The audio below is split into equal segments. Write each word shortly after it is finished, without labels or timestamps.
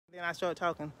And I started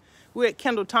talking. We're at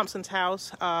Kendall Thompson's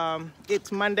house.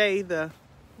 It's Monday the,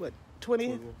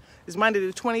 20th? It's Monday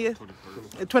the 20th?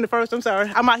 21st, I'm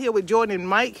sorry. I'm out here with Jordan and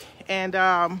Mike. And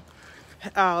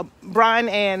Brian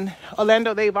and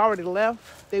Orlando, they've already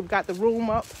left. They've got the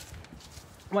room up.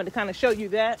 I wanted to kind of show you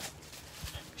that.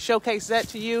 Showcase that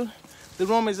to you. The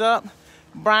room is up.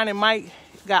 Brian and Mike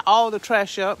got all the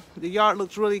trash up. The yard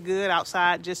looks really good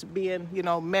outside, just being,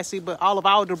 messy, but all of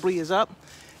our debris is up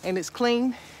and it's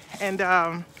clean.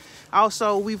 And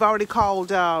also, we've already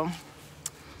called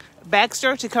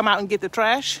Baxter to come out and get the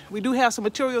trash. We do have some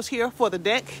materials here for the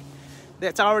deck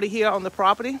that's already here on the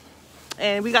property.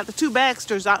 And we got the 2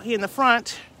 Baxters out here in the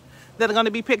front that are going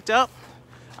to be picked up.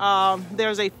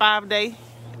 There's a 5-day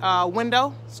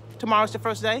window. Tomorrow's the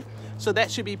first day, so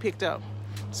that should be picked up.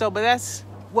 But that's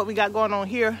what we got going on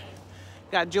here.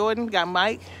 Got Jordan, got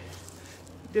Mike.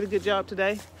 Did a good job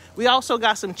today. We also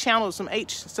got some channels,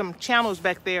 some channels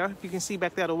back there. You can see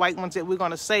back there the white ones that we're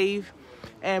going to save,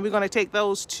 and we're going to take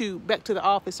those back to the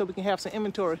office so we can have some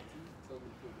inventory.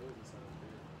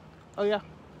 Oh yeah.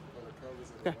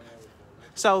 Okay.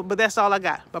 But that's all I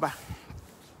got. Bye bye.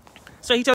 So he told